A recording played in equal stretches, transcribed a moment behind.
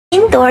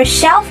indoor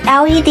shelf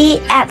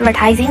LED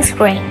advertising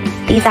screen,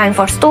 designed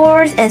for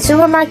stores and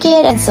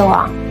supermarket and so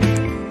on.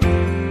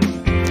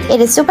 It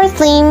is super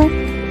slim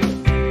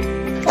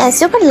and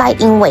super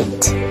light in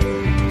weight.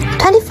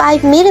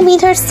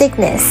 25mm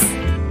thickness.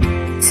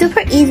 Super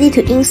easy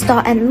to install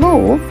and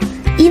move.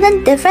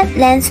 Even different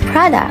lens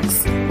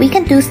products, we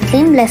can do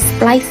seamless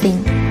splicing.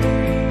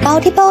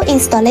 Multiple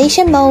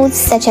installation modes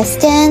such as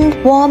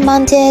stand,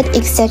 wall-mounted,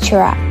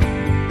 etc.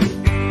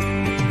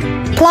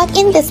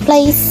 Plug-in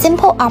displays,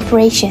 simple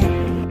operation.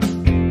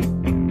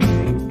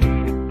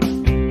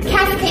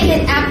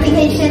 Cascaded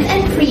application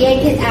and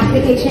created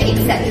application,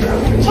 etc.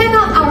 Check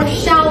out our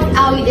shelf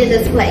LED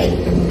display.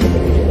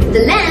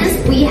 The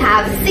lens, we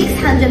have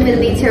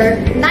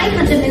 600mm,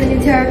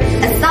 900mm,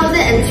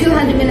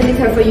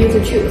 1200mm for you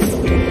to choose.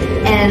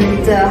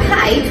 And the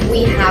height,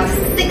 we have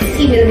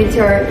 60mm,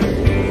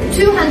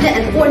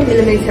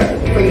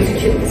 240mm for you to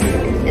choose.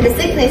 And the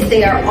thickness,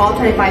 they are all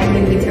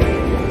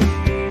 25mm.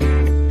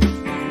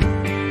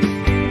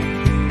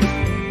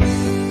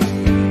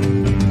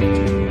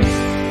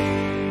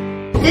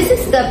 This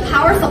is the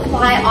power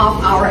supply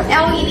of our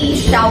LED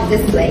shelf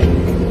display.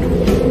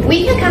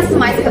 We can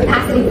customize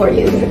capacity for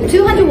you,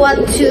 200 watt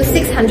to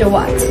 600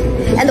 watt.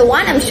 And the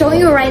one I'm showing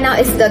you right now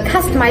is the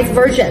customized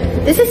version.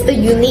 This is the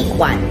unique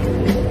one.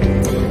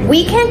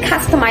 We can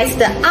customize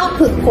the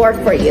output port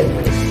for you.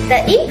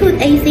 The input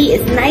AC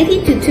is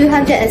 90 to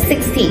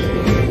 260.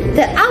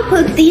 The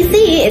output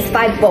DC is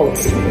 5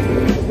 volts.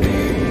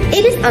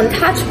 It is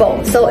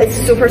untouchable, so it's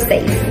super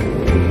safe.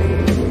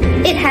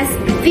 It has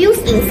fuse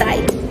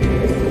inside,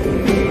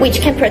 which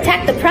can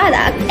protect the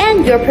product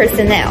and your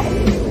personnel.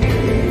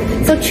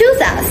 So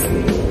choose us.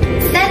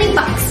 Setting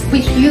box,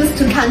 which used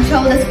to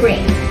control the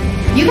screen.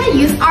 You can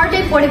use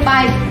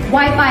RJ45,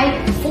 Wi-Fi,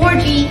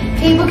 4G,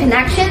 cable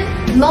connection,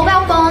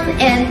 mobile phone,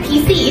 and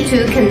PC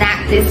to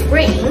connect this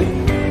screen.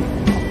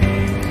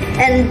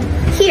 And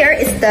here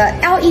is the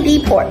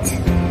LED port.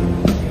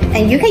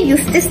 And you can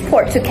use this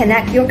port to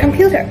connect your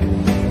computer.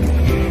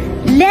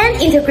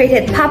 LAN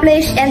integrated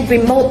publish and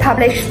remote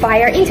publish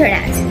via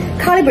internet.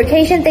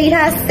 Calibration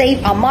data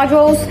saved on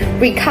modules,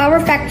 recover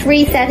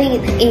factory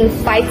setting in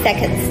 5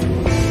 seconds.